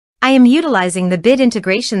I am utilizing the Bit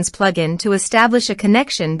Integrations plugin to establish a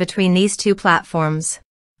connection between these two platforms.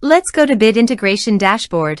 Let's go to Bit Integration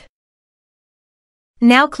Dashboard.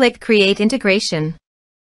 Now click Create Integration.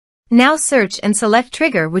 Now search and select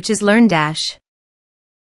Trigger, which is LearnDash.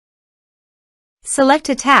 Select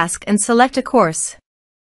a task and select a course.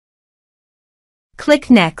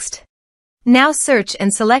 Click Next. Now search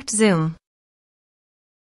and select Zoom.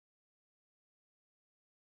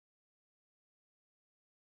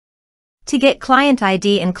 To get Client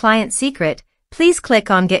ID and Client Secret, please click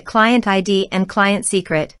on Get Client ID and Client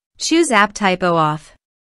Secret. Choose App Type OAuth.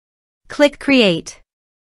 Click Create.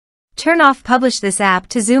 Turn off Publish this app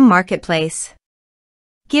to Zoom Marketplace.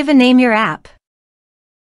 Give a name your app.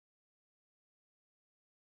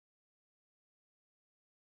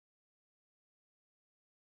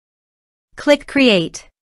 Click Create.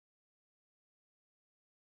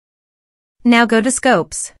 Now go to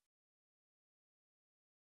Scopes.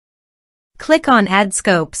 Click on Add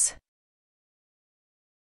Scopes.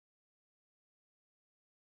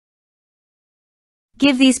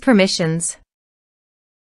 Give these permissions.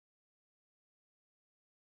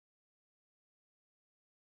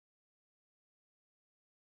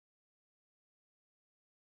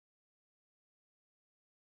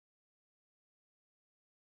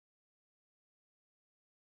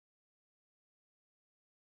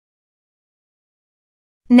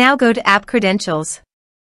 Now go to App Credentials.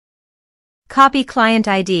 Copy Client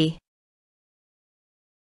ID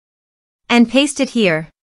and paste it here.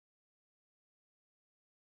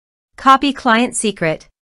 Copy Client Secret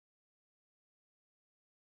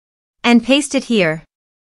and paste it here.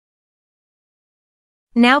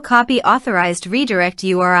 Now copy Authorized Redirect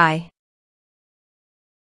URI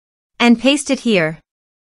and paste it here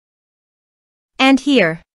and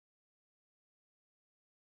here.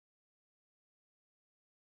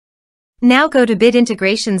 Now go to Bit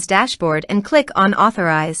Integrations Dashboard and click on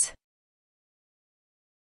Authorize.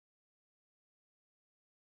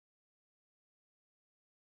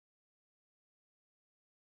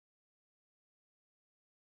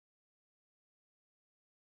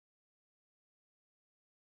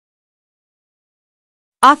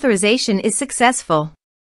 Authorization is successful.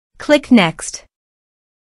 Click Next.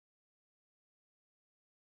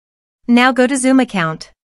 Now go to Zoom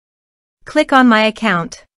account. Click on My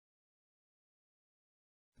Account.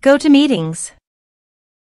 Go to Meetings.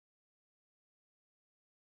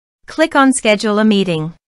 Click on Schedule a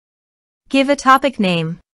meeting. Give a topic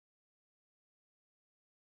name.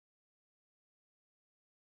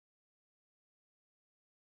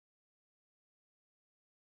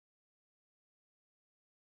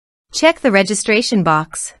 Check the registration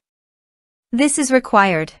box. This is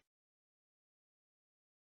required.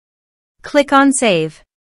 Click on Save.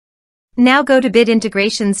 Now go to Bit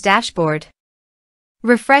Integrations Dashboard.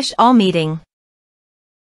 Refresh all meeting.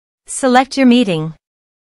 Select your meeting.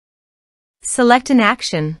 Select an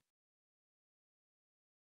action.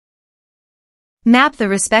 Map the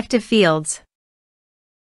respective fields.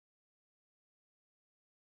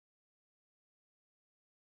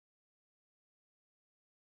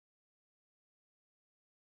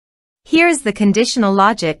 Here is the conditional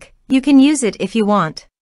logic. You can use it if you want.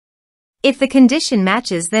 If the condition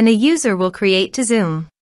matches, then a user will create to Zoom.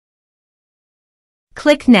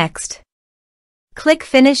 Click Next. Click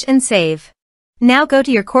Finish and Save. Now go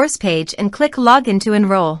to your course page and click Login to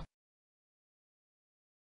enroll.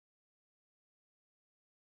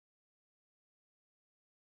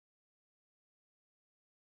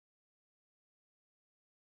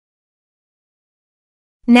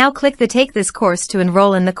 Now click the Take this course to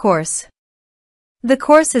enroll in the course. The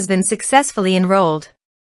course has been successfully enrolled.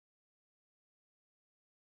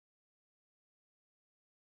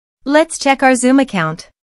 Let's check our Zoom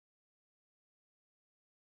account.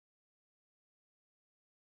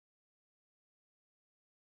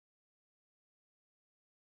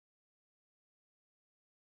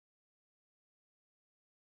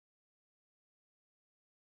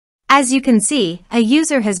 As you can see, a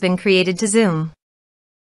user has been created to Zoom.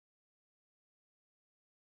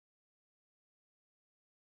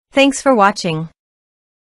 Thanks for watching.